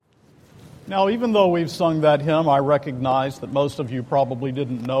Now, even though we've sung that hymn, I recognize that most of you probably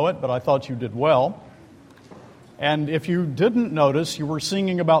didn't know it, but I thought you did well. And if you didn't notice, you were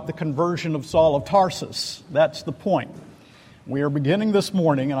singing about the conversion of Saul of Tarsus. That's the point. We are beginning this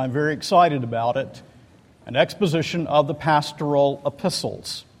morning, and I'm very excited about it, an exposition of the pastoral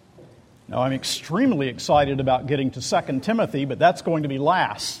epistles. Now, I'm extremely excited about getting to 2 Timothy, but that's going to be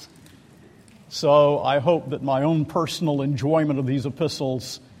last. So I hope that my own personal enjoyment of these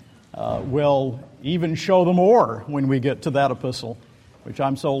epistles will even show the more when we get to that epistle, which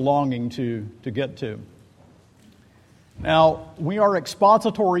I'm so longing to get to. Now, we are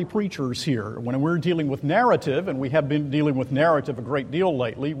expository preachers here. When we're dealing with narrative, and we have been dealing with narrative a great deal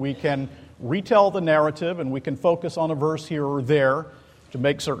lately, we can retell the narrative and we can focus on a verse here or there to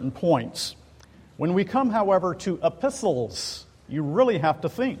make certain points. When we come, however, to epistles, you really have to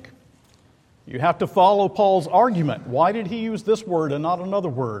think. You have to follow Paul's argument. Why did he use this word and not another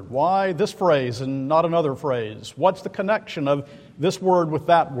word? Why this phrase and not another phrase? What's the connection of this word with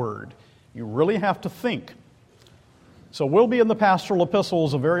that word? You really have to think. So we'll be in the pastoral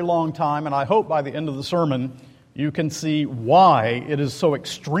epistles a very long time, and I hope by the end of the sermon you can see why it is so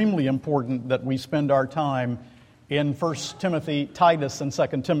extremely important that we spend our time in 1 Timothy, Titus, and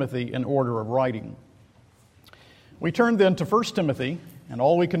 2 Timothy in order of writing. We turn then to 1 Timothy, and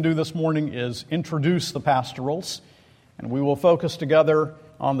all we can do this morning is introduce the pastorals, and we will focus together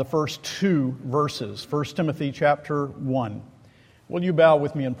on the first two verses, 1 Timothy chapter 1. Will you bow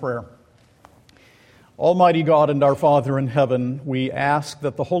with me in prayer? Almighty God and our Father in heaven, we ask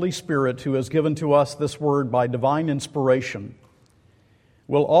that the Holy Spirit, who has given to us this word by divine inspiration,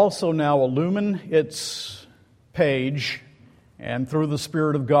 will also now illumine its page, and through the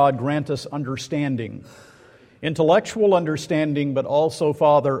Spirit of God grant us understanding. Intellectual understanding, but also,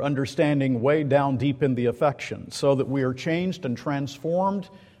 Father, understanding way down deep in the affections, so that we are changed and transformed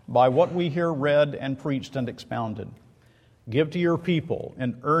by what we hear read and preached and expounded. Give to your people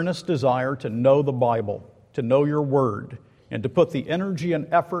an earnest desire to know the Bible, to know your word, and to put the energy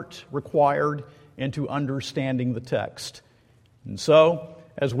and effort required into understanding the text. And so,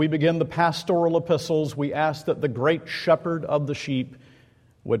 as we begin the pastoral epistles, we ask that the great shepherd of the sheep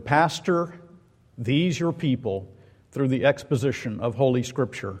would pastor these your people through the exposition of Holy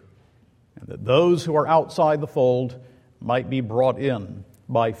Scripture, and that those who are outside the fold might be brought in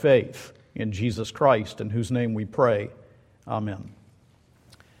by faith in Jesus Christ, in whose name we pray. Amen.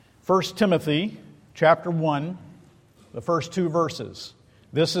 1 Timothy chapter 1, the first two verses.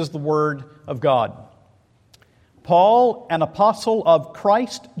 This is the word of God. Paul, an apostle of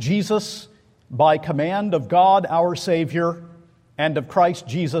Christ Jesus, by command of God our Savior, and of Christ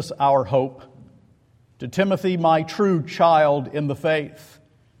Jesus our hope, to Timothy, my true child in the faith,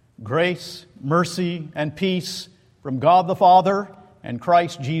 grace, mercy, and peace from God the Father and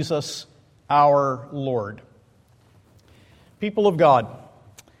Christ Jesus our Lord. People of God,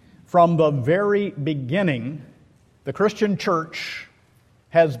 from the very beginning, the Christian church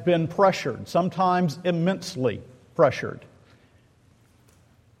has been pressured, sometimes immensely pressured,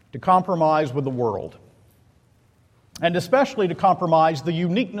 to compromise with the world, and especially to compromise the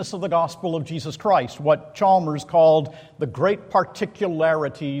uniqueness of the gospel of Jesus Christ, what Chalmers called the great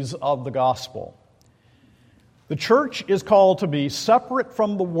particularities of the gospel. The church is called to be separate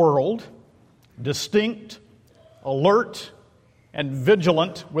from the world, distinct, alert, and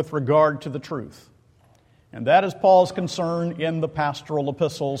vigilant with regard to the truth. And that is Paul's concern in the pastoral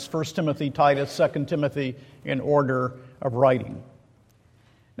epistles, 1 Timothy, Titus, 2 Timothy, in order of writing.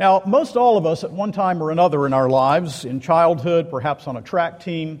 Now, most all of us at one time or another in our lives, in childhood, perhaps on a track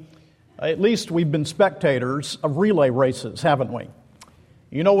team, at least we've been spectators of relay races, haven't we?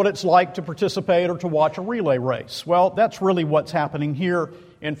 You know what it's like to participate or to watch a relay race. Well, that's really what's happening here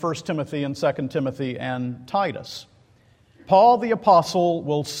in 1 Timothy and 2 Timothy and Titus. Paul the apostle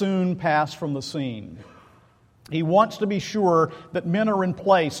will soon pass from the scene. He wants to be sure that men are in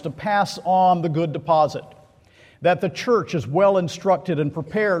place to pass on the good deposit, that the church is well instructed and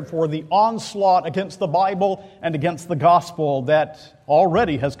prepared for the onslaught against the Bible and against the gospel that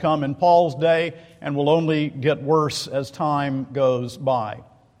already has come in Paul's day and will only get worse as time goes by.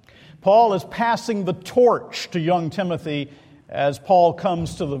 Paul is passing the torch to young Timothy as Paul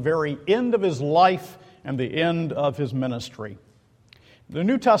comes to the very end of his life and the end of his ministry. The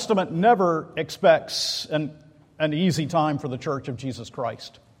New Testament never expects an easy time for the Church of Jesus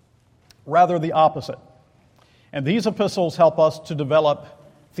Christ. Rather the opposite. And these epistles help us to develop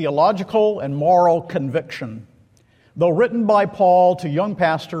theological and moral conviction. Though written by Paul to young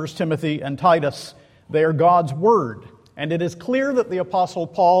pastors Timothy and Titus, they are God's Word. And it is clear that the Apostle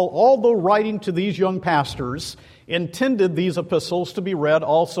Paul, although writing to these young pastors, intended these epistles to be read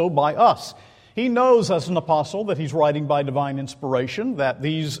also by us. He knows as an apostle that he's writing by divine inspiration, that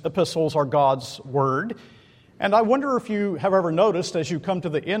these epistles are God's word. And I wonder if you have ever noticed as you come to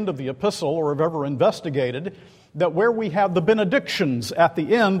the end of the epistle or have ever investigated that where we have the benedictions at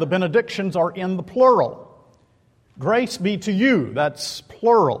the end, the benedictions are in the plural. Grace be to you, that's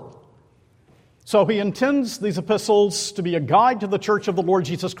plural. So he intends these epistles to be a guide to the church of the Lord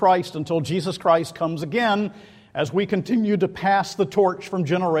Jesus Christ until Jesus Christ comes again as we continue to pass the torch from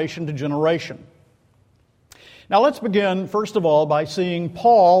generation to generation. Now let's begin, first of all, by seeing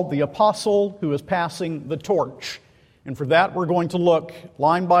Paul, the apostle who is passing the torch. And for that, we're going to look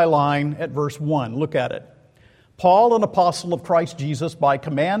line by line at verse 1. Look at it. Paul, an apostle of Christ Jesus, by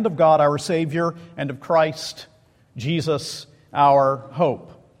command of God our Savior and of Christ Jesus our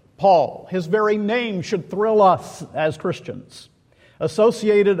hope. Paul, his very name should thrill us as Christians,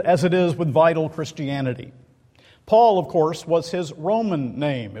 associated as it is with vital Christianity. Paul, of course, was his Roman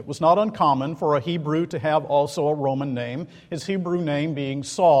name. It was not uncommon for a Hebrew to have also a Roman name, his Hebrew name being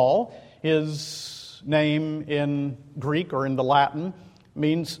Saul. His name in Greek or in the Latin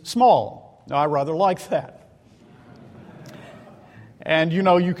means small. Now, I rather like that. And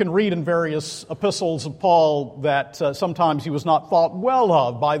you can read in various epistles of Paul that sometimes he was not thought well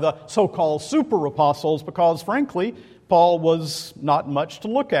of by the so-called super apostles because, frankly, Paul was not much to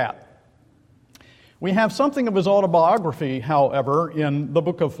look at. We have something of his autobiography, however, in the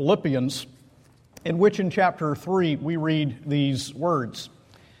book of Philippians, in which in chapter 3 we read these words.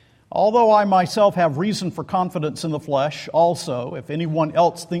 Although I myself have reason for confidence in the flesh, also, if anyone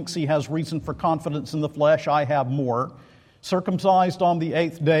else thinks he has reason for confidence in the flesh, I have more. Circumcised on the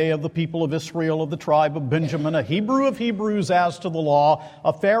 8th day of the people of Israel of the tribe of Benjamin, a Hebrew of Hebrews as to the law,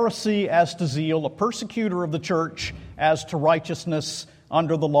 a Pharisee as to zeal, a persecutor of the church as to righteousness,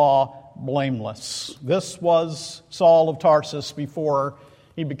 under the law, blameless. This was Saul of Tarsus before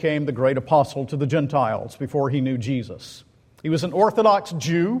he became the great apostle to the Gentiles, before he knew Jesus. He was an Orthodox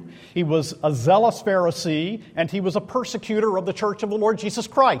Jew, he was a zealous Pharisee, and he was a persecutor of the church of the Lord Jesus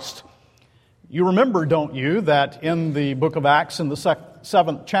Christ. You remember, don't you, that in the book of Acts, in the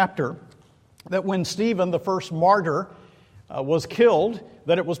 7th chapter, that when Stephen, the first martyr, was killed,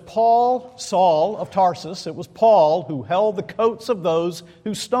 that it was Paul, Saul of Tarsus, it was Paul who held the coats of those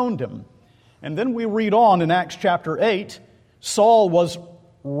who stoned him. And then we read on in Acts chapter 8, Saul was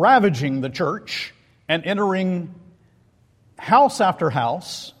ravaging the church and entering house after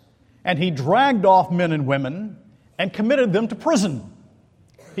house, and he dragged off men and women and committed them to prison.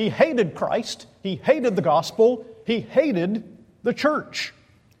 He hated Christ, he hated the gospel, he hated the church.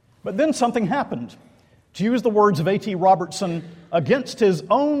 But then something happened. To use the words of A.T. Robertson, against his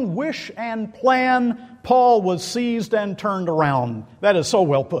own wish and plan, Paul was seized and turned around. That is so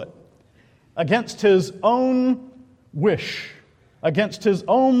well put. Against his own wish, against his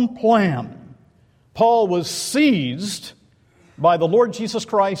own plan, Paul was seized by the Lord Jesus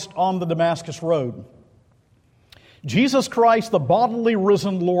Christ on the Damascus Road. Jesus Christ, the bodily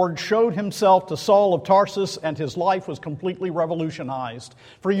risen Lord, showed himself to Saul of Tarsus, and his life was completely revolutionized.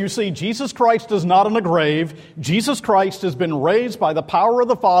 For you see, Jesus Christ is not in a grave. Jesus Christ has been raised by the power of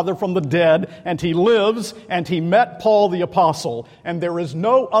the Father from the dead, and he lives, and he met Paul the apostle. And there is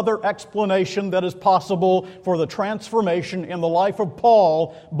no other explanation that is possible for the transformation in the life of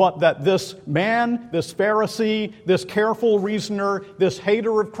Paul, but that this man, this Pharisee, this careful reasoner, this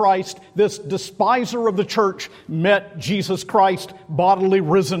hater of Christ, this despiser of the church, met Jesus Christ bodily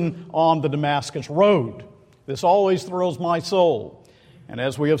risen on the Damascus Road. This always thrills my soul. And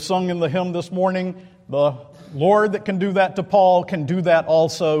as we have sung in the hymn this morning, the Lord that can do that to Paul can do that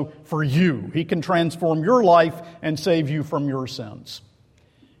also for you. He can transform your life and save you from your sins.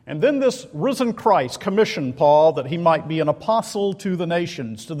 And then this risen Christ commissioned Paul that he might be an apostle to the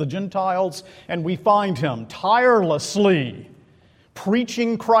nations, to the Gentiles, and we find him tirelessly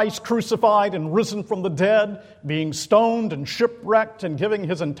preaching Christ crucified and risen from the dead, being stoned and shipwrecked, and giving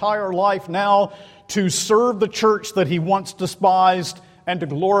his entire life now to serve the church that he once despised and to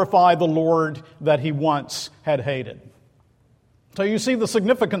glorify the Lord that he once had hated. So you see the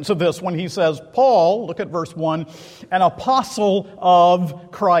significance of this when he says, Paul, look at verse 1, an apostle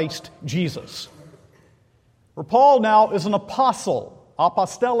of Christ Jesus. For Paul now is an apostle.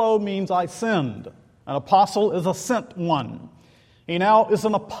 Apostello means I send. An apostle is a sent one. He now is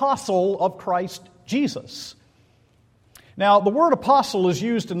an apostle of Christ Jesus. Now, the word apostle is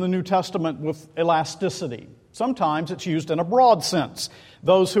used in the New Testament with elasticity. Sometimes it's used in a broad sense,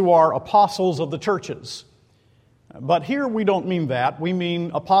 those who are apostles of the churches. But here we don't mean that. We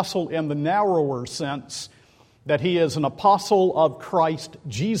mean apostle in the narrower sense, that he is an apostle of Christ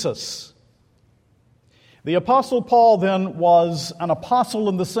Jesus. The Apostle Paul then was an apostle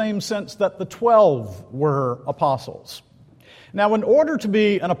in the same sense that the 12 were apostles. Now, in order to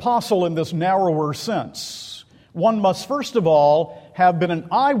be an apostle in this narrower sense, one must first of all have been an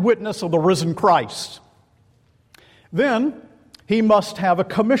eyewitness of the risen Christ. Then, he must have a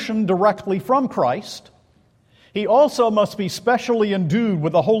commission directly from Christ. He also must be specially endued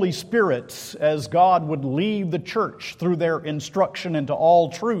with the Holy Spirit, as God would lead the church through their instruction into all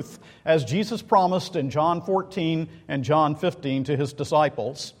truth, as Jesus promised in John 14 and John 15 to his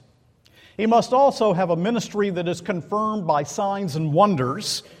disciples. He must also have a ministry that is confirmed by signs and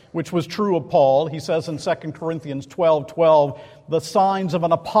wonders, which was true of Paul. He says in 2 Corinthians 12:12, "The signs of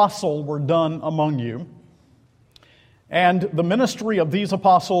an apostle were done among you." And the ministry of these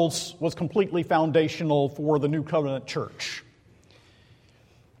apostles was completely foundational for the New Covenant church.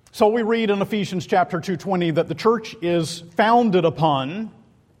 So we read in Ephesians chapter 2:20 that the church is founded upon,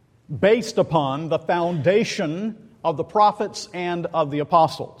 based upon, the foundation of the prophets and of the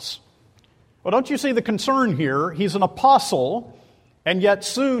apostles. Well, don't you see the concern here? He's an apostle, and yet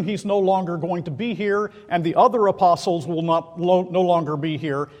soon he's no longer going to be here, and the other apostles will no longer be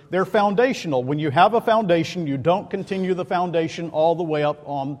here. They're foundational. When you have a foundation, you don't continue the foundation all the way up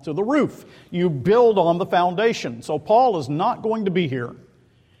onto the roof. You build on the foundation. So Paul is not going to be here.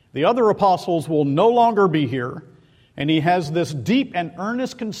 The other apostles will no longer be here, and he has this deep and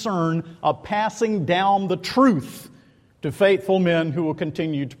earnest concern of passing down the truth to faithful men who will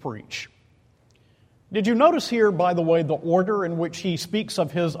continue to preach. Did you notice here, by the way, the order in which he speaks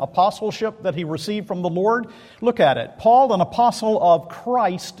of his apostleship that he received from the Lord? Look at it. Paul, an apostle of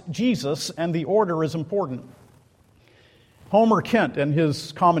Christ Jesus, and the order is important. Homer Kent, in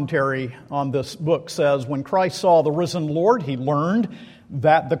his commentary on this book, says, "When Christ saw the risen Lord, he learned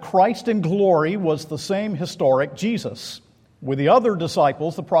that the Christ in glory was the same historic Jesus. With the other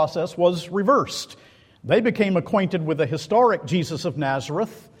disciples, the process was reversed. They became acquainted with the historic Jesus of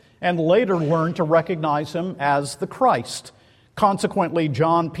Nazareth, and later learned to recognize him as the Christ. Consequently,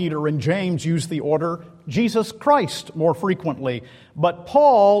 John, Peter, and James used the order Jesus Christ more frequently. But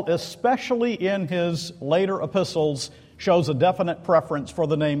Paul, especially in his later epistles, shows a definite preference for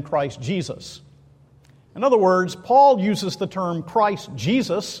the name Christ Jesus. In other words, Paul uses the term Christ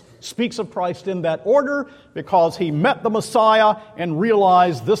Jesus, speaks of Christ in that order, because he met the Messiah and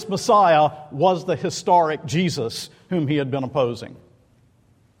realized this Messiah was the historic Jesus whom he had been opposing.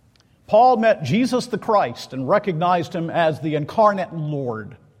 Paul met Jesus the Christ and recognized him as the incarnate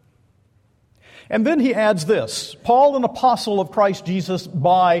Lord. And then he adds this, Paul, an apostle of Christ Jesus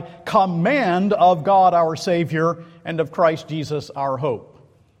by command of God our Savior and of Christ Jesus our hope.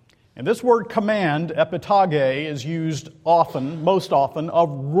 And this word command, epitage, is used often, most often, of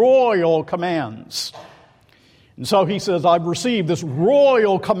royal commands. And so he says, I've received this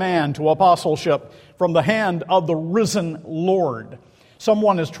royal command to apostleship from the hand of the risen Lord.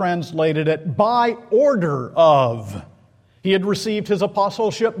 Someone has translated it, by order of. He had received his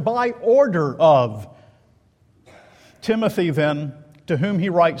apostleship by order of. Timothy, then, to whom he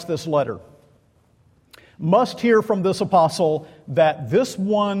writes this letter, must hear from this apostle that this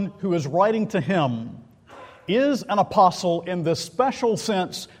one who is writing to him is an apostle in this special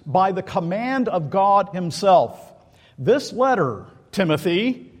sense by the command of God himself. This letter,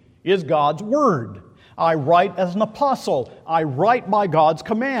 Timothy, is God's word. I write as an apostle. I write by God's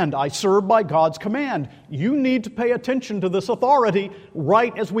command. I serve by God's command. You need to pay attention to this authority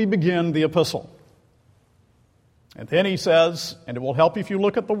right as we begin the epistle. And then he says, and it will help if you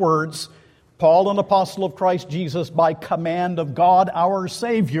look at the words, Paul, an apostle of Christ Jesus, by command of God our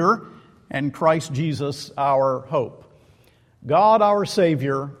Savior, and Christ Jesus our hope. God our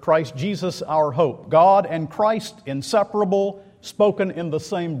Savior, Christ Jesus our hope. God and Christ inseparable, spoken in the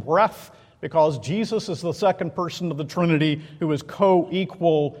same breath, because Jesus is the second person of the Trinity who is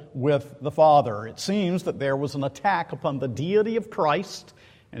co-equal with the Father. It seems that there was an attack upon the deity of Christ,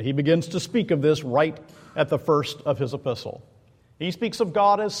 and he begins to speak of this right at the first of his epistle. He speaks of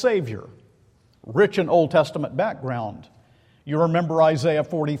God as Savior, rich in Old Testament background. You remember Isaiah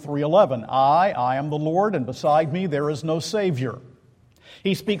 43:11, I am the Lord, and beside me there is no Savior.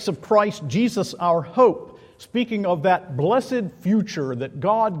 He speaks of Christ Jesus our hope, speaking of that blessed future that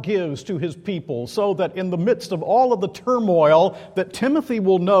God gives to his people, so that in the midst of all of the turmoil that Timothy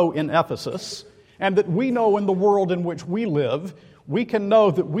will know in Ephesus, and that we know in the world in which we live, we can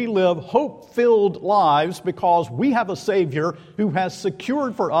know that we live hope-filled lives because we have a Savior who has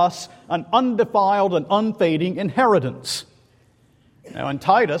secured for us an undefiled and unfading inheritance. Now in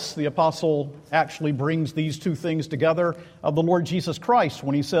Titus, the apostle actually brings these two things together of the Lord Jesus Christ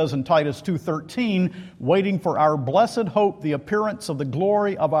when he says in Titus 2:13, waiting for our blessed hope, the appearance of the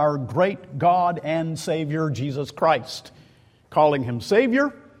glory of our great God and Savior, Jesus Christ. Calling him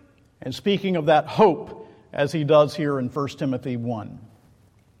Savior and speaking of that hope as he does here in 1 Timothy 1.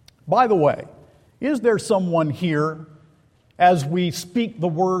 By the way, is there someone here as we speak the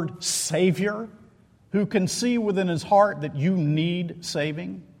word Savior who can see within his heart that you need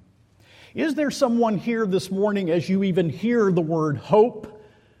saving? Is there someone here this morning as you even hear the word hope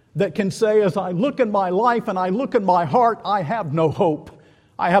that can say, as I look in my life and I look in my heart, I have no hope.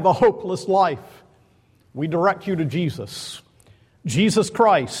 I have a hopeless life. We direct you to Jesus. Jesus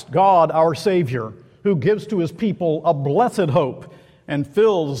Christ, God our Savior, who gives to his people a blessed hope and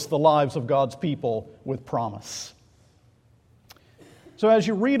fills the lives of God's people with promise. So as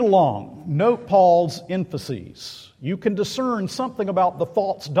you read along, note Paul's emphases. You can discern something about the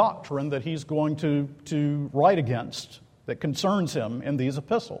false doctrine that he's going to write against that concerns him in these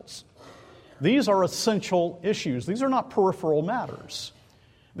epistles. These are essential issues. These are not peripheral matters.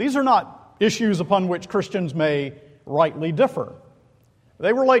 These are not issues upon which Christians may rightly differ.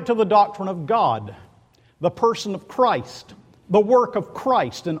 They relate to the doctrine of God, the person of Christ, the work of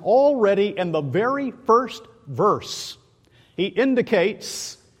Christ, and already in the very first verse, he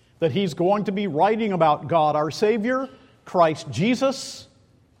indicates that he's going to be writing about God our Savior, Christ Jesus,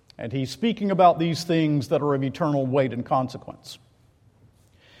 and he's speaking about these things that are of eternal weight and consequence.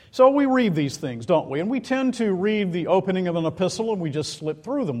 So we read these things, don't we? And we tend to read the opening of an epistle and we just slip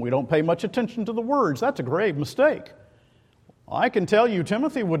through them. We don't pay much attention to the words. That's a grave mistake. I can tell you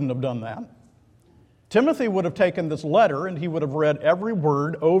Timothy wouldn't have done that. Timothy would have taken this letter and he would have read every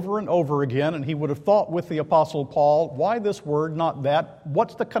word over and over again, and he would have thought with the Apostle Paul, why this word, not that?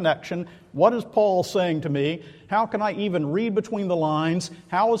 What's the connection? What is Paul saying to me? How can I even read between the lines?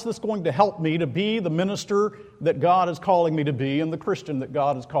 How is this going to help me to be the minister that God is calling me to be and the Christian that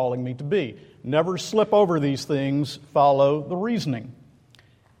God is calling me to be? Never slip over these things, follow the reasoning.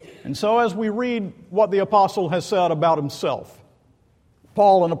 And so as we read what the apostle has said about himself,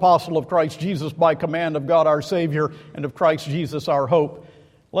 Paul, an apostle of Christ Jesus by command of God our Savior and of Christ Jesus our hope.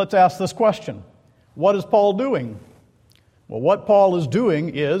 Let's ask this question. What is Paul doing? Well, what Paul is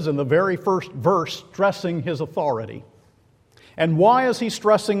doing is, in the very first verse, stressing his authority. And why is he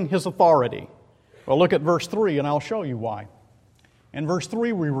stressing his authority? Well, look at verse 3 and I'll show you why. In verse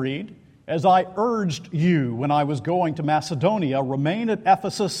 3 we read, as I urged you when I was going to Macedonia, remain at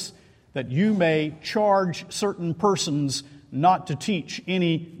Ephesus that you may charge certain persons not to teach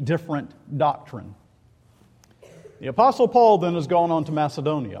any different doctrine. The Apostle Paul then has gone on to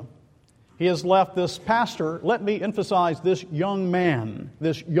Macedonia. He has left this pastor, let me emphasize this young man,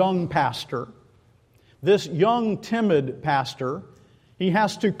 this young pastor, this young timid pastor. He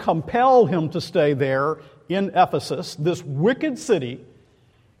has to compel him to stay there in Ephesus, this wicked city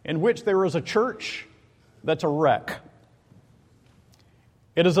in which there is a church that's a wreck.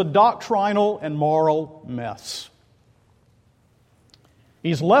 It is a doctrinal and moral mess.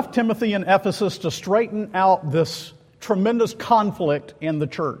 He's left Timothy in Ephesus to straighten out this tremendous conflict in the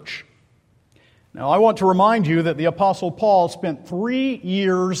church. Now, I want to remind you that the Apostle Paul spent 3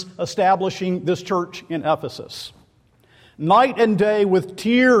 years establishing this church in Ephesus. Night and day with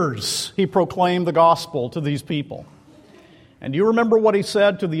tears, he proclaimed the gospel to these people. And do you remember what he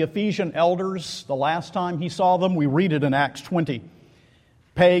said to the Ephesian elders the last time he saw them? We read it in Acts 20.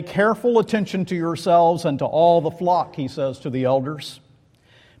 Pay careful attention to yourselves and to all the flock, he says to the elders.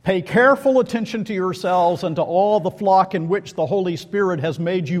 Pay careful attention to yourselves and to all the flock in which the Holy Spirit has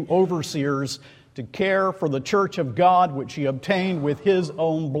made you overseers to care for the church of God which he obtained with his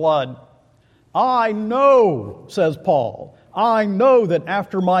own blood. I know, says Paul, I know that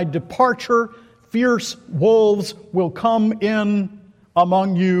after my departure, fierce wolves will come in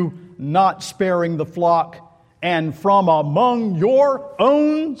among you, not sparing the flock, and from among your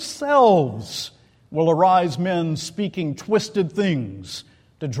own selves will arise men speaking twisted things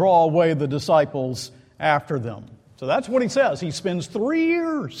to draw away the disciples after them. So that's what he says. He spends 3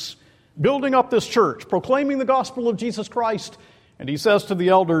 years building up this church, proclaiming the gospel of Jesus Christ, and he says to the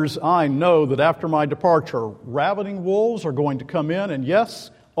elders, I know that after my departure, ravening wolves are going to come in, and yes,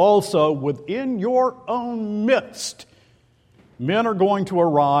 also within your own midst, men are going to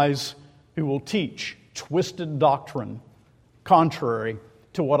arise who will teach twisted doctrine contrary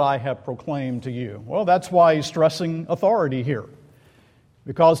to what I have proclaimed to you. Well, that's why he's stressing authority here.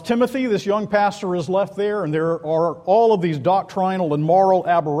 Because Timothy, this young pastor, is left there, and there are all of these doctrinal and moral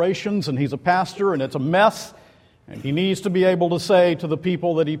aberrations, and he's a pastor, and it's a mess, and he needs to be able to say to the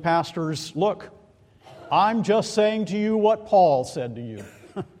people that he pastors, look, I'm just saying to you what Paul said to you.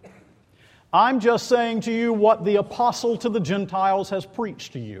 I'm just saying to you what the apostle to the Gentiles has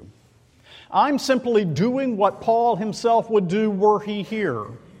preached to you. I'm simply doing what Paul himself would do were he here.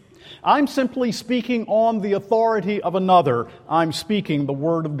 I'm simply speaking on the authority of another. I'm speaking the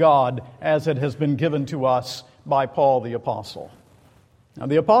Word of God as it has been given to us by Paul the apostle. Now,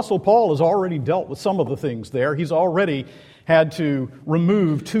 the apostle Paul has already dealt with some of the things there. He's already had to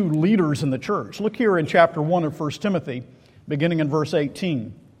remove 2 leaders in the church. Look here in chapter 1 of 1 Timothy, beginning in verse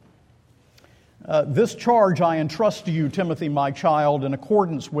 18. This charge I entrust to you, Timothy, my child, in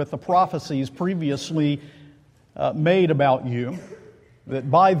accordance with the prophecies previously made about you, that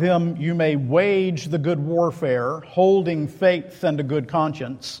by them you may wage the good warfare, holding faith and a good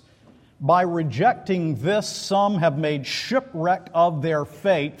conscience. By rejecting this, some have made shipwreck of their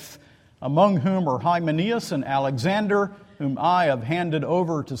faith, among whom are Hymenaeus and Alexander, whom I have handed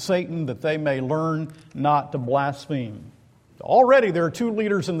over to Satan, that they may learn not to blaspheme. Already there are 2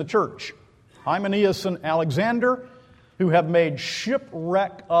 leaders in the church, Hymenaeus and Alexander, who have made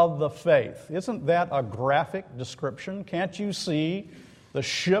shipwreck of the faith. Isn't that a graphic description? Can't you see the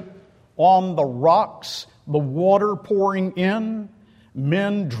ship on the rocks, the water pouring in,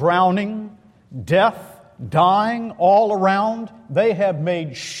 men drowning, death, dying all around? They have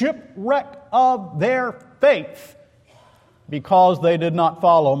made shipwreck of their faith because they did not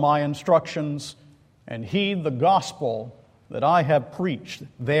follow my instructions and heed the gospel that I have preached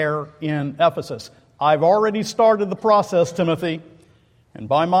there in Ephesus. I've already started the process, Timothy, and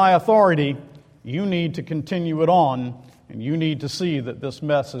by my authority, you need to continue it on, and you need to see that this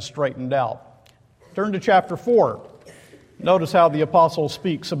mess is straightened out. Turn to chapter 4. Notice how the apostle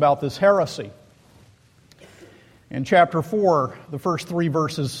speaks about this heresy. In chapter 4, the first 3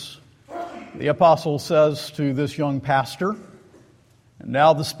 verses, the apostle says to this young pastor,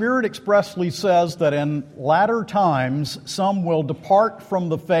 "Now the Spirit expressly says that in latter times some will depart from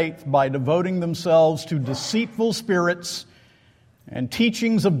the faith by devoting themselves to deceitful spirits and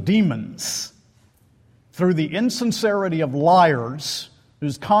teachings of demons, through the insincerity of liars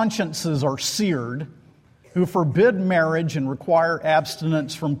whose consciences are seared, who forbid marriage and require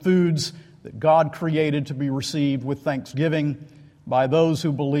abstinence from foods that God created to be received with thanksgiving by those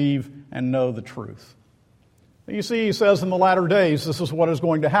who believe and know the truth." You see, he says in the latter days, this is what is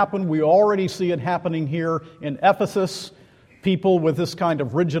going to happen. We already see it happening here in Ephesus. People with this kind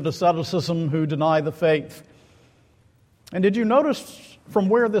of rigid asceticism who deny the faith. And did you notice from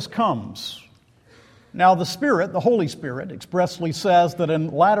where this comes? Now the Spirit, the Holy Spirit, expressly says that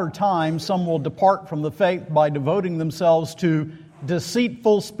in latter times some will depart from the faith by devoting themselves to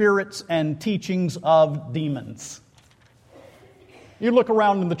deceitful spirits and teachings of demons. You look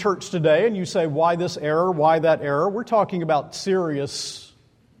around in the church today and you say, why this error, why that error? We're talking about serious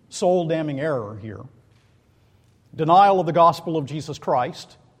soul-damning error here. Denial of the gospel of Jesus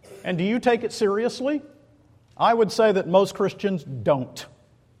Christ. And do you take it seriously? I would say that most Christians don't.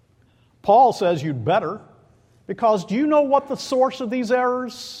 Paul says you'd better, because do you know what the source of these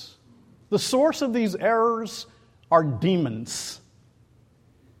errors? The source of these errors are demons,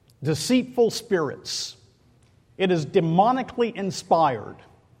 deceitful spirits. It is demonically inspired.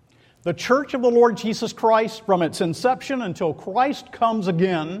 The Church of the Lord Jesus Christ, from its inception until Christ comes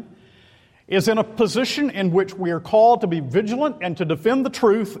again, is in a position in which we are called to be vigilant and to defend the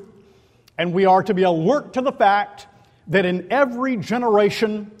truth, and we are to be alert to the fact that in every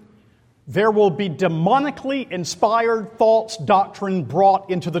generation there will be demonically inspired false doctrine brought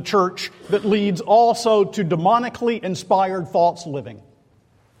into the church that leads also to demonically inspired false living.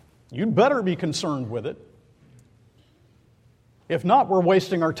 You'd better be concerned with it. If not, we're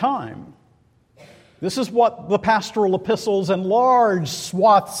wasting our time. This is what the pastoral epistles and large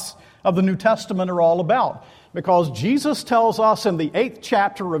swaths of the New Testament are all about. Because Jesus tells us in the 8th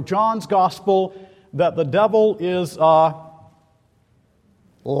chapter of John's Gospel that the devil is a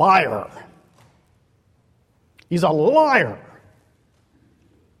liar. He's a liar.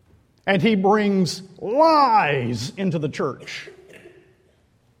 And he brings lies into the church.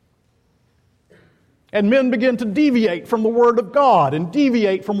 And men begin to deviate from the Word of God and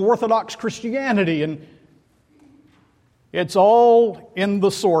deviate from Orthodox Christianity. And it's all in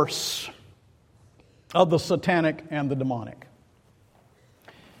the source of the satanic and the demonic.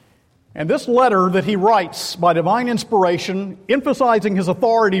 And this letter that he writes by divine inspiration, emphasizing his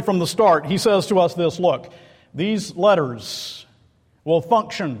authority from the start, he says to us this, look, these letters will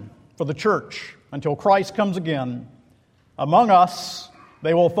function for the church until Christ comes again. Among us,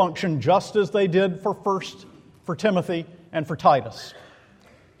 they will function just as they did for Timothy and for Titus.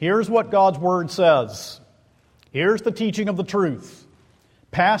 Here's what God's Word says. Here's the teaching of the truth.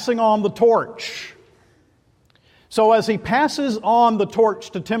 Passing on the torch So as he passes on the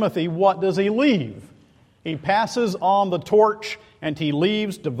torch to Timothy, what does he leave? He passes on the torch and he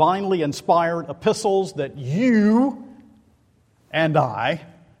leaves divinely inspired epistles that you and I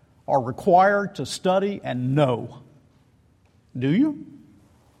are required to study and know. Do you?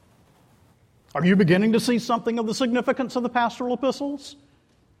 Are you beginning to see something of the significance of the pastoral epistles?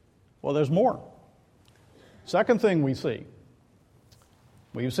 Well, there's more. Second thing we see.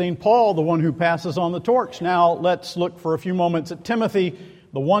 We've seen Paul, the one who passes on the torch. Now let's look for a few moments at Timothy,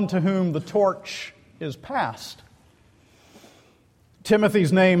 the one to whom the torch is passed.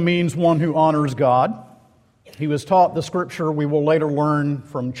 Timothy's name means one who honors God. He was taught the Scripture, we will later learn,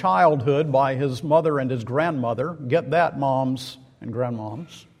 from childhood by his mother and his grandmother. Get that, moms and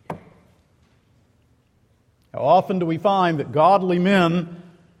grandmoms. How often do we find that godly men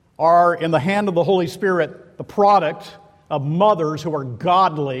are, in the hand of the Holy Spirit, the product of mothers who are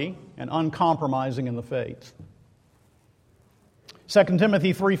godly and uncompromising in the faith? 2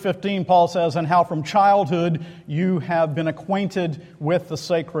 Timothy 3:15, Paul says, "And how from childhood you have been acquainted with the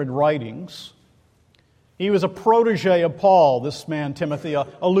sacred writings." He was a protege of Paul, this man Timothy, a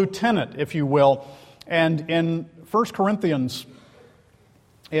lieutenant, if you will. And in 1 Corinthians,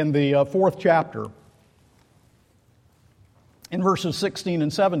 in the 4th chapter, in verses 16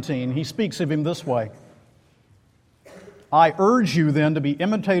 and 17, he speaks of him this way. "I urge you then to be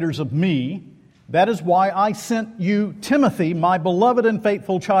imitators of me. That is why I sent you Timothy, my beloved and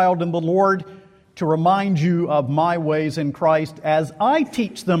faithful child in the Lord, to remind you of my ways in Christ as I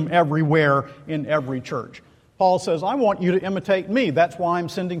teach them everywhere in every church." Paul says, I want you to imitate me. That's why I'm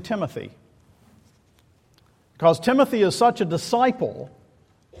sending Timothy. Because Timothy is such a disciple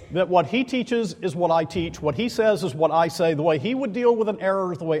that what he teaches is what I teach, what he says is what I say, the way he would deal with an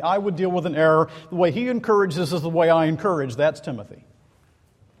error is the way I would deal with an error, the way he encourages is the way I encourage. That's Timothy.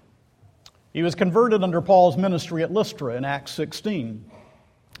 He was converted under Paul's ministry at Lystra in Acts 16.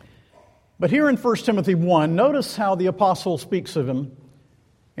 But here in 1 Timothy 1, notice how the apostle speaks of him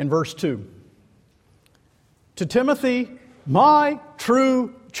in verse 2. "To Timothy, my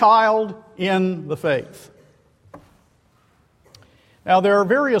true child in the faith." Now, there are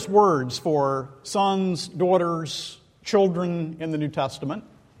various words for sons, daughters, children in the New Testament.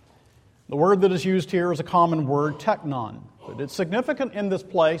 The word that is used here is a common word, teknon. But it's significant in this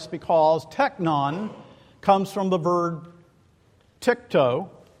place because teknon comes from the verb tikto,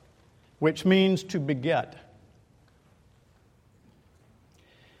 which means to beget.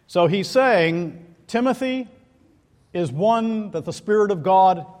 So he's saying, Timothy is one that the Spirit of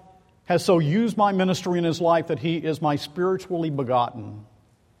God has so used my ministry in his life that he is my spiritually begotten.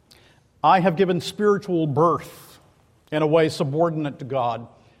 I have given spiritual birth in a way subordinate to God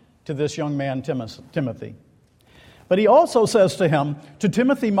to this young man, Timothy. But he also says to him, "To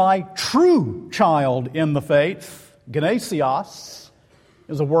Timothy, my true child in the faith," genesios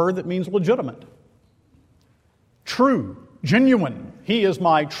is a word that means legitimate. True, genuine. He is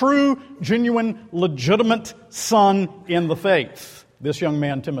my true, genuine, legitimate son in the faith, this young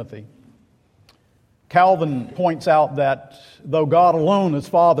man, Timothy. Calvin points out that though God alone is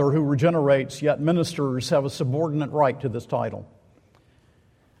Father who regenerates, yet ministers have a subordinate right to this title.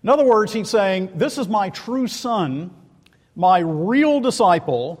 In other words, he's saying, this is my true son, my real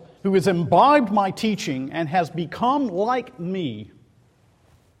disciple, who has imbibed my teaching and has become like me.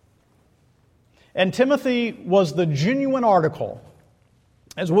 And Timothy was the genuine article.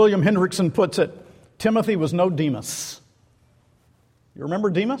 As William Hendrickson puts it, Timothy was no Demas. You remember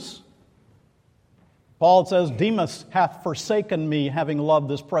Demas? Paul says, "Demas hath forsaken me, having loved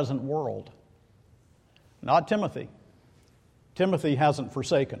this present world." Not Timothy. Timothy hasn't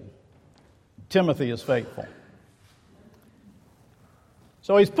forsaken. Timothy is faithful.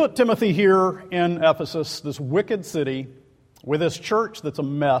 So he's put Timothy here in Ephesus, this wicked city, with this church that's a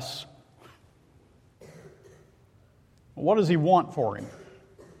mess. What does he want for him?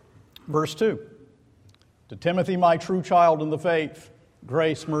 Verse 2. "To Timothy, my true child in the faith,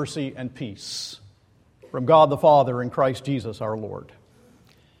 grace, mercy, and peace from God the Father and Christ Jesus our Lord."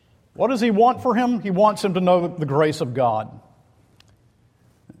 What does he want for him? He wants him to know the grace of God.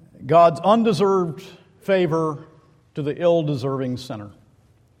 God's undeserved favor to the ill-deserving sinner.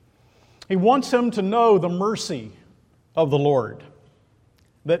 He wants him to know the mercy of the Lord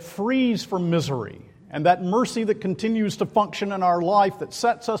that frees from misery, and that mercy that continues to function in our life that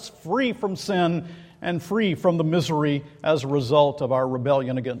sets us free from sin and free from the misery as a result of our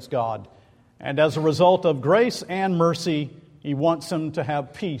rebellion against God. And as a result of grace and mercy, he wants him to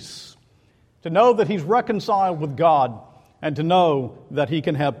have peace, to know that he's reconciled with God, and to know that he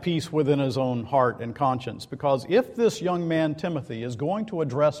can have peace within his own heart and conscience. Because if this young man, Timothy, is going to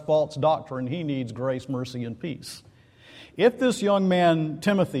address false doctrine, he needs grace, mercy, and peace. If this young man,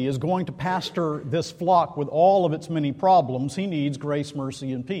 Timothy, is going to pastor this flock with all of its many problems, he needs grace,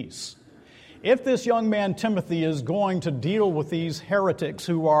 mercy, and peace. If this young man, Timothy, is going to deal with these heretics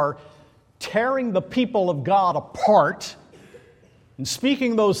who are tearing the people of God apart and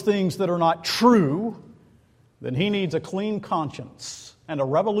speaking those things that are not true, then he needs a clean conscience and a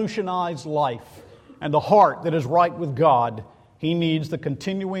revolutionized life and a heart that is right with God. He needs the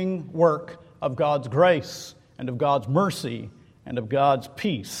continuing work of God's grace and of God's mercy and of God's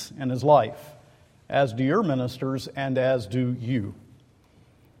peace in his life, as do your ministers and as do you.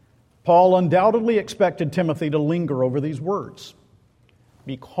 Paul undoubtedly expected Timothy to linger over these words.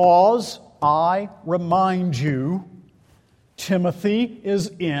 Because I remind you, Timothy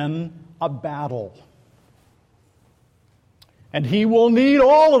is in a battle. And he will need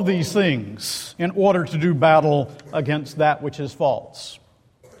all of these things in order to do battle against that which is false.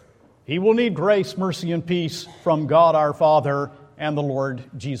 He will need grace, mercy, and peace from God our Father and the Lord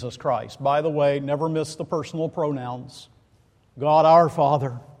Jesus Christ. By the way, never miss the personal pronouns. God our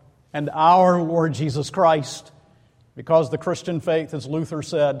Father and our Lord Jesus Christ, because the Christian faith, as Luther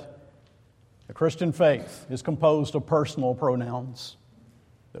said, the Christian faith is composed of personal pronouns.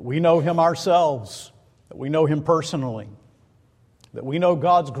 That we know Him ourselves, that we know Him personally, that we know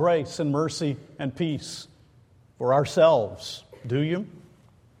God's grace and mercy and peace for ourselves. Do you?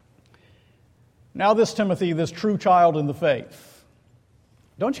 Now this Timothy, this true child in the faith,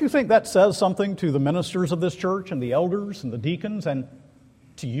 don't you think that says something to the ministers of this church and the elders and the deacons and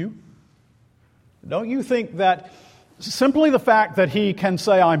to you? Don't you think that simply the fact that he can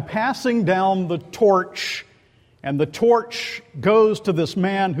say, I'm passing down the torch, and the torch goes to this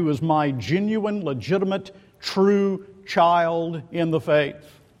man who is my genuine, legitimate, true child in the faith,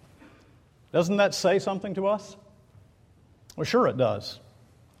 doesn't that say something to us? Well, sure it does.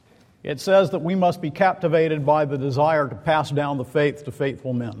 It says that we must be captivated by the desire to pass down the faith to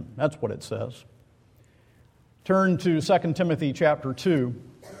faithful men. That's what it says. Turn to 2 Timothy chapter 2,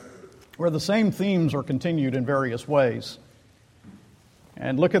 where the same themes are continued in various ways.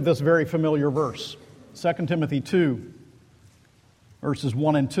 And look at this very familiar verse. 2 Timothy 2, verses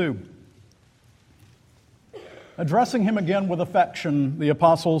 1 and 2. Addressing him again with affection, the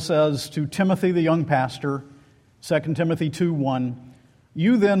apostle says to Timothy, the young pastor, 2 Timothy 2:1,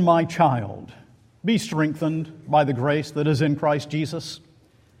 You then, my child, be strengthened by the grace that is in Christ Jesus,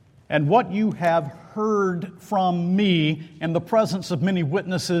 and what you have heard from me in the presence of many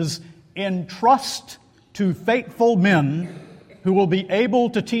witnesses, entrust to faithful men who will be able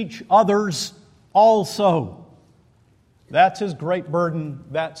to teach others also. That's his great burden,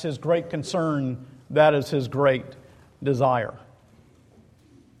 that's his great concern, that is his great desire.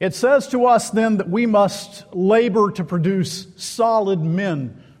 It says to us then that we must labor to produce solid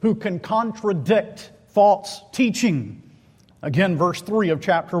men who can contradict false teaching. Again, verse 3 of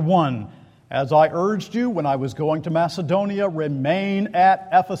chapter 1. As I urged you when I was going to Macedonia, remain at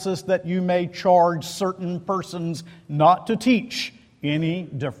Ephesus that you may charge certain persons not to teach any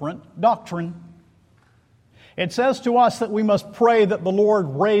different doctrine. It says to us that we must pray that the Lord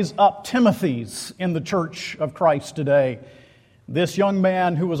raise up Timothys in the church of Christ today. This young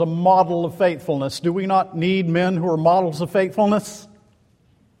man who was a model of faithfulness. Do we not need men who are models of faithfulness?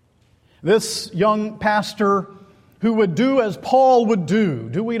 This young pastor who would do as Paul would do.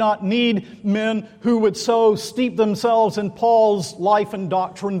 Do we not need men who would so steep themselves in Paul's life and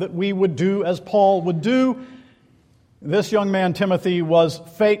doctrine that we would do as Paul would do? This young man, Timothy, was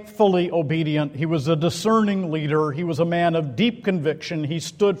faithfully obedient. He was a discerning leader. He was a man of deep conviction. He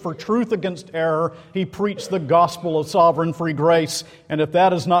stood for truth against error. He preached the gospel of sovereign free grace. And if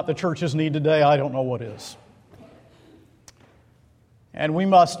that is not the church's need today, I don't know what is. And we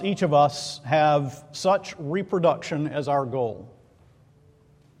must, each of us, have such reproduction as our goal.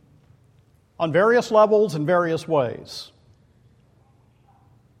 On various levels and various ways.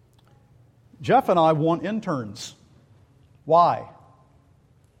 Jeff and I want interns. Why?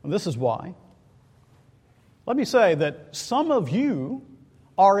 And this is why. Let me say that some of you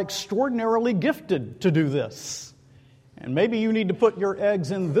are extraordinarily gifted to do this. And maybe you need to put your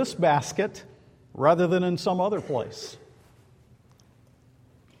eggs in this basket rather than in some other place.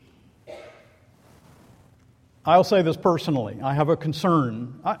 I'll say this personally. I have a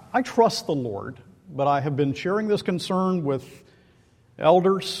concern. I trust the Lord, but I have been sharing this concern with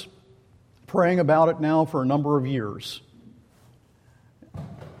elders, praying about it now for a number of years.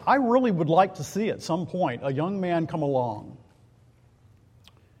 I really would like to see at some point a young man come along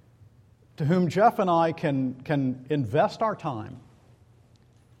to whom Jeff and I can invest our time.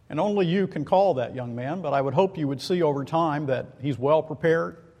 And only you can call that young man, but I would hope you would see over time that he's well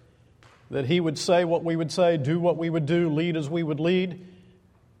prepared, that he would say what we would say, do what we would do, lead as we would lead,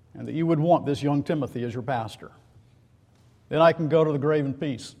 and that you would want this young Timothy as your pastor. Then I can go to the grave in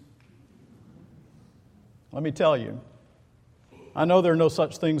peace. Let me tell you, I know there are no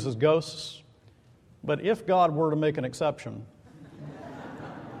such things as ghosts, but if God were to make an exception,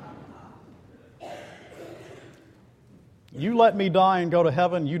 you let me die and go to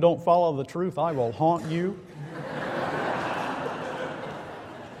heaven, you don't follow the truth, I will haunt you.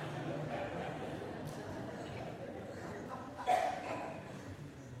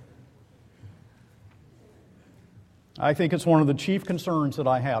 I think it's one of the chief concerns that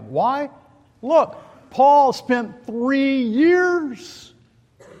I have. Why? Look, Paul spent 3 years.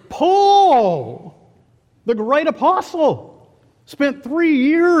 Paul, the great apostle, spent 3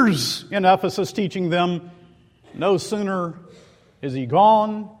 years in Ephesus teaching them. No sooner is he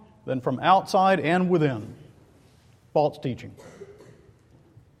gone than from outside and within, false teaching.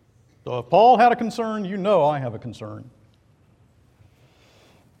 So if Paul had a concern, you know I have a concern.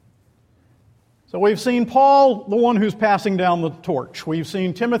 So we've seen Paul, the one who's passing down the torch. We've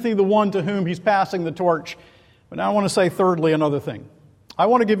seen Timothy, the one to whom he's passing the torch. But now I want to say thirdly another thing. I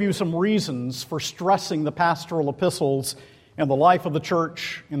want to give you some reasons for stressing the pastoral epistles in the life of the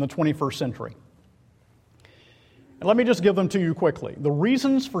church in the 21st century. And let me just give them to you quickly. The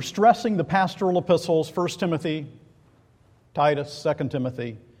reasons for stressing the pastoral epistles, 1 Timothy, Titus, 2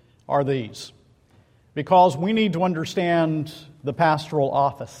 Timothy, are these. Because we need to understand the pastoral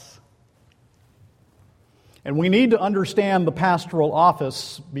office. And we need to understand the pastoral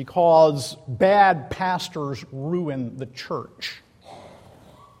office because bad pastors ruin the church.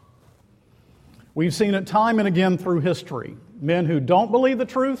 We've seen it time and again through history. Men who don't believe the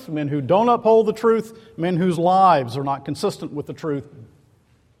truth, men who don't uphold the truth, men whose lives are not consistent with the truth.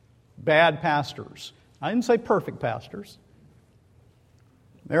 Bad pastors. I didn't say perfect pastors.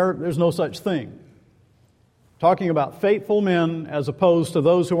 There's no such thing. Talking about faithful men as opposed to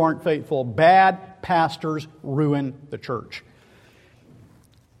those who aren't faithful. Bad pastors ruin the church.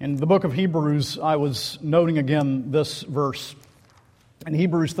 In the book of Hebrews, I was noting again this verse. In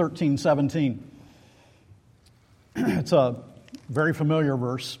Hebrews 13:17. It's a very familiar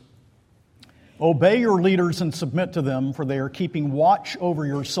verse. Obey your leaders and submit to them, for they are keeping watch over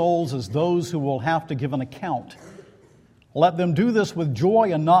your souls as those who will have to give an account. Let them do this with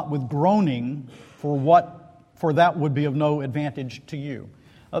joy and not with groaning, for that would be of no advantage to you.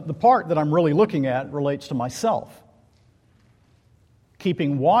 The part that I'm really looking at relates to myself.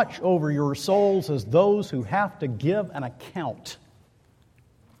 Keeping watch over your souls as those who have to give an account.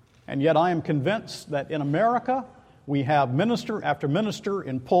 And yet I am convinced that in America, we have minister after minister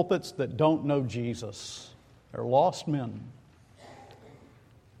in pulpits that don't know Jesus. They're lost men.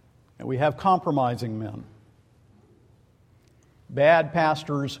 And we have compromising men. Bad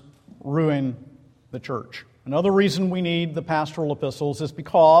pastors ruin the church. Another reason we need the pastoral epistles is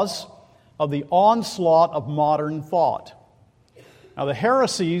because of the onslaught of modern thought. Now, the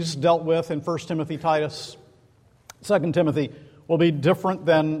heresies dealt with in 1 Timothy, Titus, 2 Timothy will be different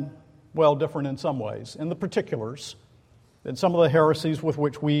in some ways, in the particulars, than some of the heresies with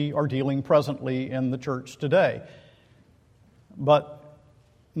which we are dealing presently in the church today. But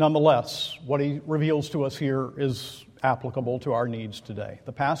nonetheless, what he reveals to us here is applicable to our needs today.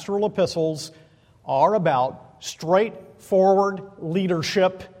 The pastoral epistles are about straightforward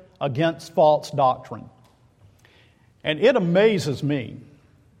leadership against false doctrine. And it amazes me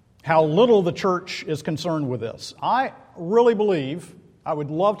how little the church is concerned with this. I really believe, I would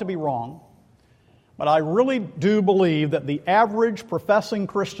love to be wrong, but I really do believe that the average professing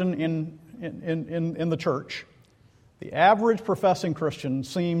Christian in the church, the average professing Christian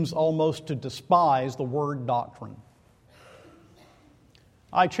seems almost to despise the word doctrine.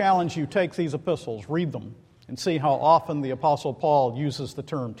 I challenge you, take these epistles, read them, and see how often the Apostle Paul uses the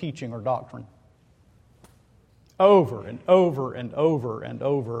term teaching or doctrine. Over and over and over and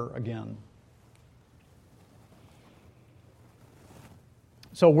over again.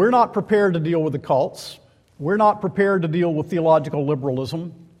 So we're not prepared to deal with the cults. We're not prepared to deal with theological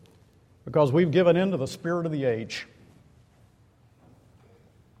liberalism because we've given in to the spirit of the age.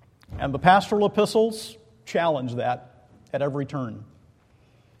 And the pastoral epistles challenge that at every turn.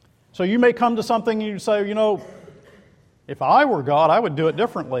 So you may come to something and you say, if I were God, I would do it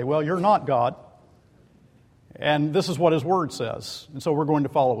differently. Well, you're not God. And this is what His Word says. And so we're going to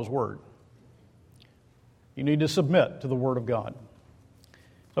follow His Word. You need to submit to the Word of God.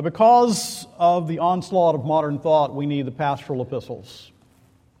 So because of the onslaught of modern thought, we need the pastoral epistles.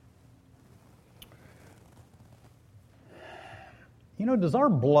 does our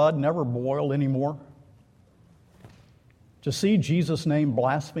blood never boil anymore to see Jesus' name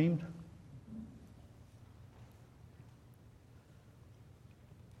blasphemed?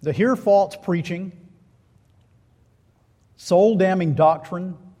 To hear false preaching, soul-damning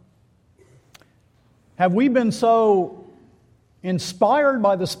doctrine? Have we been so inspired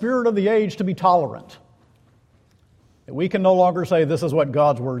by the spirit of the age to be tolerant that we can no longer say this is what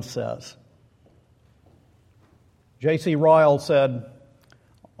God's Word says? J.C. Ryle said,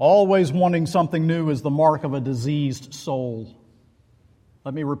 "Always wanting something new is the mark of a diseased soul."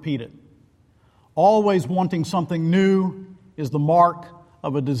 Let me repeat it. Always wanting something new is the mark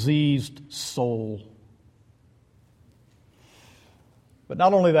of a diseased soul. But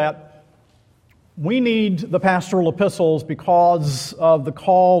not only that, we need the pastoral epistles because of the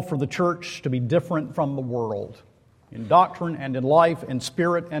call for the church to be different from the world in doctrine and in life, in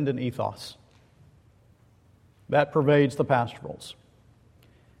spirit and in ethos. That pervades the pastorals.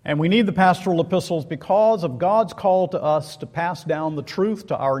 And we need the pastoral epistles because of God's call to us to pass down the truth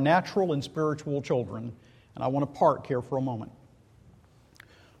to our natural and spiritual children. And I want to park here for a moment.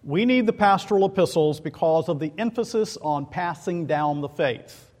 We need the pastoral epistles because of the emphasis on passing down the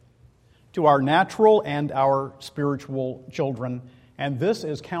faith to our natural and our spiritual children. And this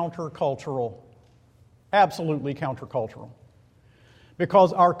is countercultural, absolutely countercultural.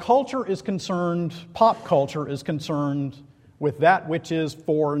 Because our culture is concerned, pop culture is concerned with that which is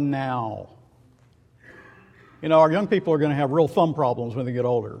for now. Our young people are going to have real thumb problems when they get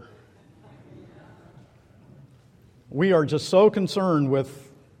older. We are just so concerned with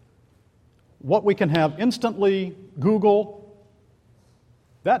what we can have instantly, Google.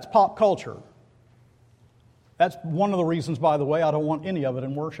 That's pop culture. That's one of the reasons, by the way, I don't want any of it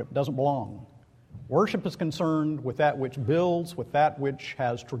in worship. It doesn't belong. Worship is concerned with that which builds, with that which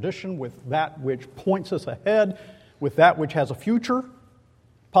has tradition, with that which points us ahead, with that which has a future.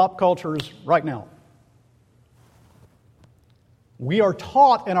 Pop culture is right now. We are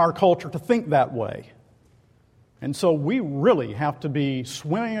taught in our culture to think that way. And so we really have to be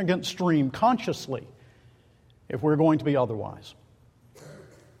swimming against stream consciously if we're going to be otherwise.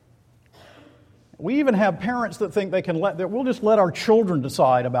 We even have parents that think we'll just let our children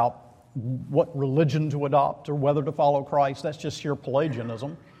decide about what religion to adopt or whether to follow Christ. That's just sheer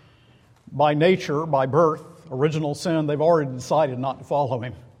Pelagianism. By nature, by birth, original sin, they've already decided not to follow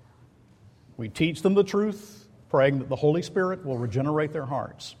Him. We teach them the truth, praying that the Holy Spirit will regenerate their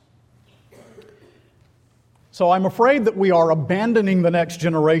hearts. So I'm afraid that we are abandoning the next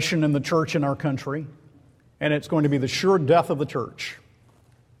generation in the church in our country, and it's going to be the sure death of the church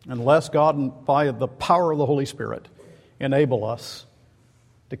unless God, by the power of the Holy Spirit, enable us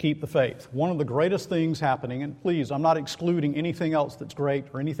to keep the faith. One of the greatest things happening, and please, I'm not excluding anything else that's great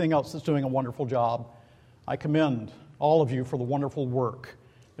or anything else that's doing a wonderful job. I commend all of you for the wonderful work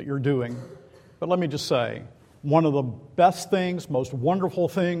that you're doing. But let me just say, one of the best things, most wonderful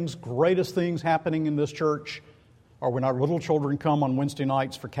things, greatest things happening in this church are when our little children come on Wednesday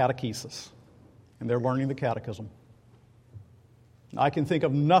nights for catechesis, and they're learning the catechism. I can think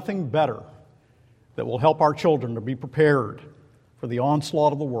of nothing better that will help our children to be prepared for the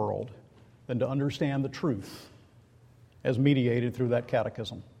onslaught of the world than to understand the truth as mediated through that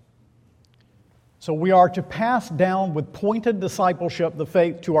catechism. So we are to pass down with pointed discipleship the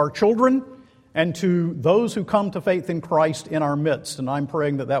faith to our children and to those who come to faith in Christ in our midst. And I'm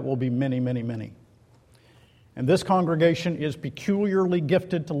praying that that will be many, many, many. And this congregation is peculiarly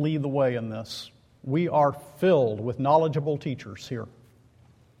gifted to lead the way in this. We are filled with knowledgeable teachers here,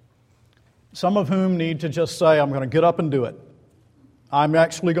 some of whom need to just say, I'm going to get up and do it. I'm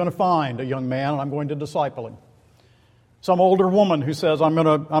actually going to find a young man and I'm going to disciple him. Some older woman who says, I'm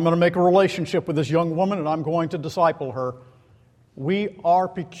going to make a relationship with this young woman and I'm going to disciple her. We are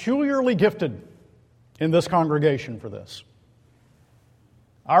peculiarly gifted in this congregation for this.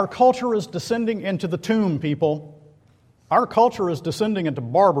 Our culture is descending into the tomb, people. Our culture is descending into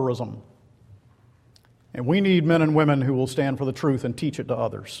barbarism. And we need men and women who will stand for the truth and teach it to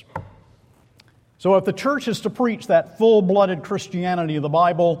others. So if the church is to preach that full-blooded Christianity of the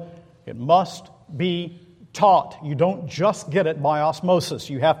Bible, it must be taught. You don't just get it by osmosis.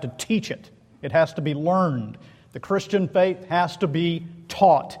 You have to teach it. It has to be learned. The Christian faith has to be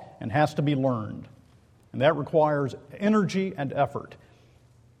taught and has to be learned. And that requires energy and effort.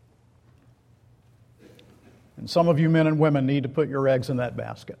 And some of you men and women need to put your eggs in that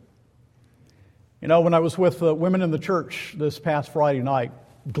basket. You know, when I was with the women in the church this past Friday night,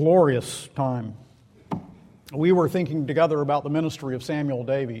 glorious time, we were thinking together about the ministry of Samuel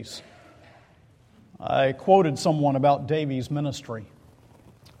Davies. I quoted someone about Davies' ministry.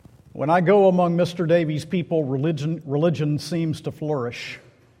 When I go among Mr. Davies' people, religion seems to flourish.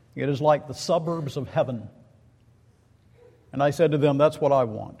 It is like the suburbs of heaven. And I said to them, that's what I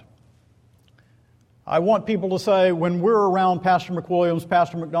want. I want people to say, when we're around Pastor McWilliams,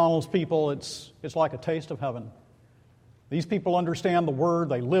 Pastor McDonald's people, it's like a taste of heaven. These people understand the Word,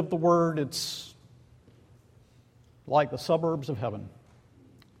 they live the Word, it's like the suburbs of heaven.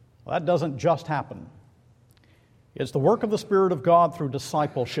 Well, that doesn't just happen. It's the work of the Spirit of God through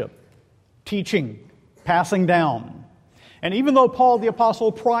discipleship, teaching, passing down. And even though Paul the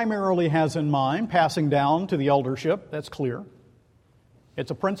Apostle primarily has in mind passing down to the eldership, that's clear.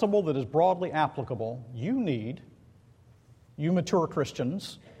 It's a principle that is broadly applicable. You mature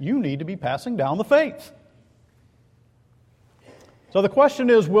Christians, you need to be passing down the faith. So the question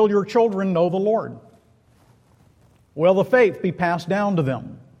is, will your children know the Lord? Will the faith be passed down to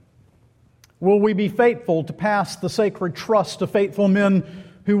them? Will we be faithful to pass the sacred trust to faithful men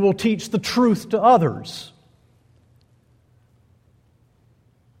who will teach the truth to others?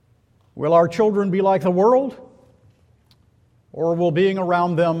 Will our children be like the world? Or will being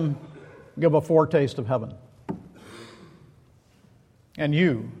around them give a foretaste of heaven? And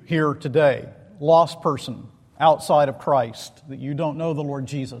you, here today, lost person outside of Christ, that you don't know the Lord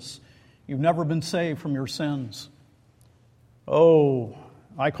Jesus, you've never been saved from your sins. Oh,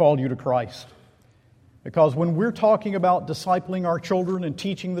 I called you to Christ. Because when we're talking about discipling our children and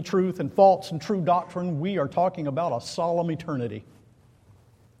teaching the truth and false and true doctrine, we are talking about a solemn eternity.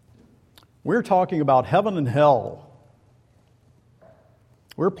 We're talking about heaven and hell.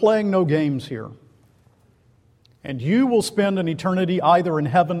 We're playing no games here. And you will spend an eternity either in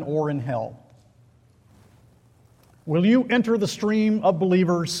heaven or in hell. Will you enter the stream of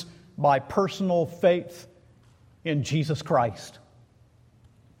believers by personal faith in Jesus Christ?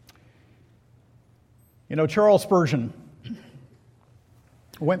 You know, Charles Spurgeon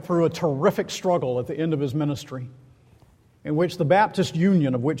went through a terrific struggle at the end of his ministry, in which the Baptist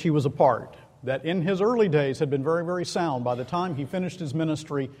Union of which he was a part, that in his early days had been very, very sound. By the time he finished his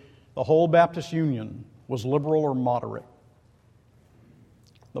ministry, the whole Baptist Union was liberal or moderate.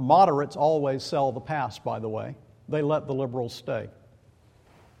 The moderates always sell the pass, by the way. They let the liberals stay.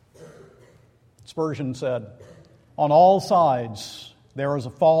 Spurgeon said, on all sides there is a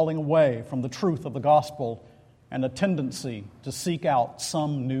falling away from the truth of the gospel and a tendency to seek out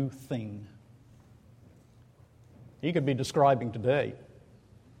some new thing. He could be describing today.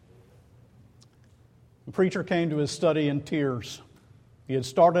 The preacher came to his study in tears. He had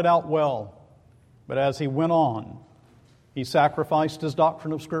started out well, but as he went on, he sacrificed his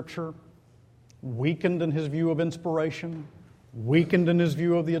doctrine of Scripture, weakened in his view of inspiration, weakened in his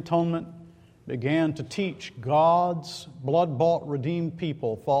view of the atonement, began to teach God's blood-bought, redeemed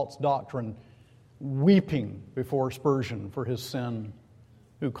people false doctrine, weeping before Spurgeon for his sin,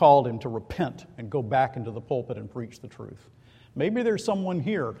 who called him to repent and go back into the pulpit and preach the truth. Maybe there's someone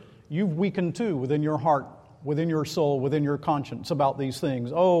here, you've weakened too within your heart, within your soul, within your conscience about these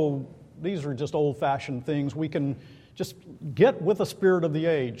things. Oh, these are just old-fashioned things. We can just get with the spirit of the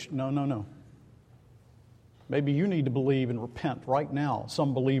age. No. Maybe you need to believe and repent right now,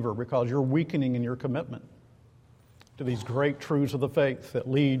 some believer, because you're weakening in your commitment to these great truths of the faith that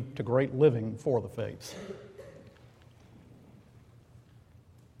lead to great living for the faith.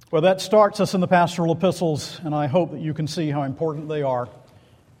 Well, that starts us in the pastoral epistles, and I hope that you can see how important they are.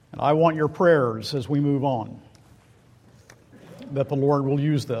 And I want your prayers as we move on, that the Lord will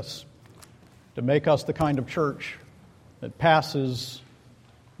use this to make us the kind of church that passes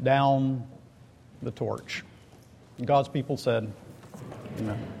down the torch. And God's people said,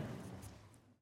 amen.